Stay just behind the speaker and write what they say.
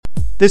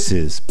This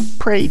is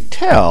Pray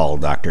Tell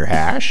Dr.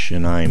 Hash,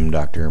 and I'm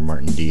Dr.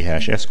 Martin D.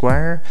 Hash,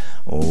 Esquire,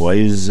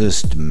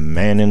 wisest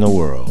man in the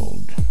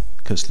world.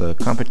 'Cause the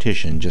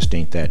competition just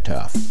ain't that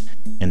tough.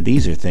 And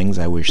these are things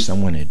I wish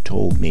someone had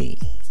told me.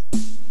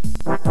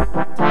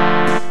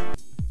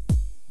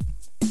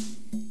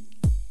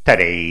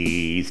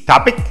 Today's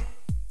topic,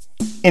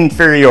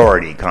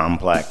 Inferiority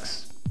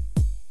Complex.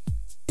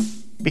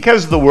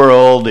 Because the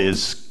world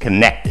is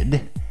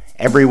connected,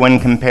 everyone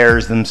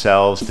compares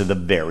themselves to the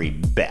very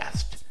best.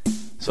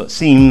 So it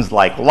seems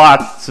like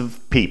lots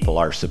of people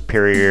are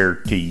superior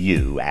to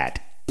you at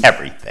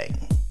everything.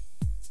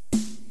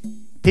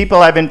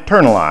 People have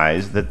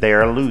internalized that they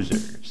are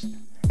losers,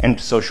 and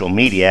social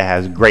media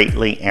has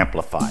greatly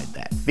amplified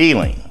that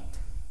feeling,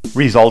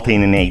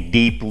 resulting in a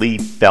deeply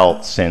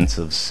felt sense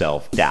of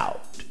self-doubt.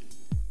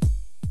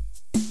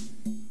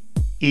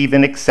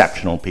 Even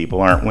exceptional people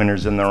aren't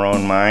winners in their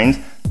own minds,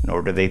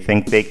 nor do they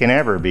think they can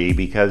ever be,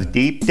 because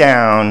deep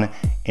down,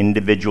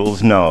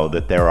 individuals know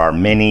that there are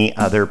many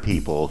other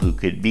people who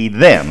could be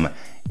them,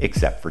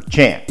 except for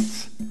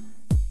chance.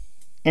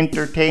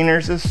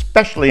 Entertainers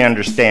especially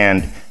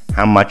understand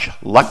how much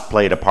luck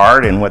played a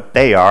part in what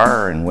they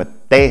are and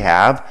what they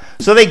have,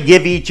 so they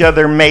give each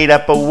other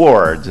made-up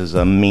awards as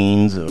a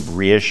means of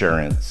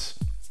reassurance.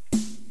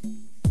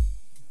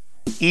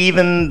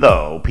 Even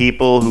though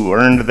people who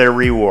earned their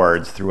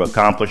rewards through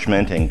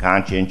accomplishment and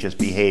conscientious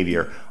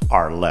behavior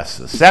are less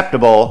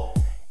susceptible,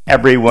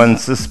 everyone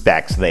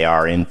suspects they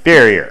are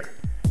inferior.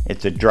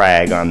 It's a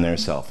drag on their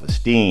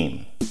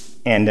self-esteem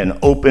and an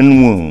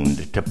open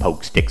wound to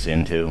poke sticks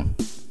into.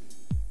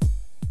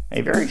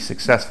 A very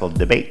successful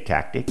debate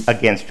tactic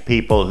against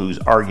people whose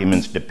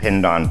arguments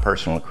depend on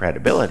personal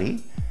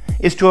credibility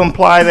is to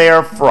imply they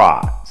are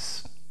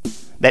frauds,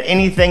 that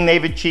anything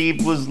they've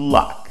achieved was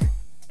luck,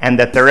 and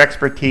that their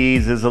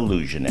expertise is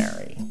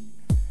illusionary.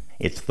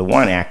 It's the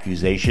one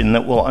accusation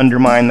that will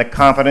undermine the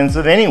confidence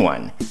of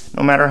anyone,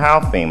 no matter how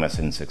famous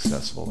and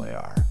successful they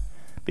are,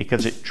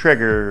 because it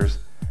triggers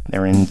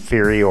their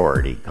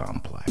inferiority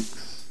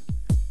complex.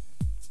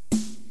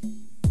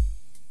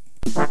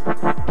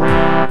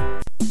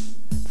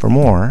 For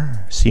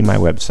more, see my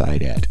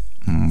website at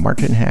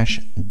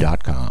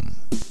martinhash.com.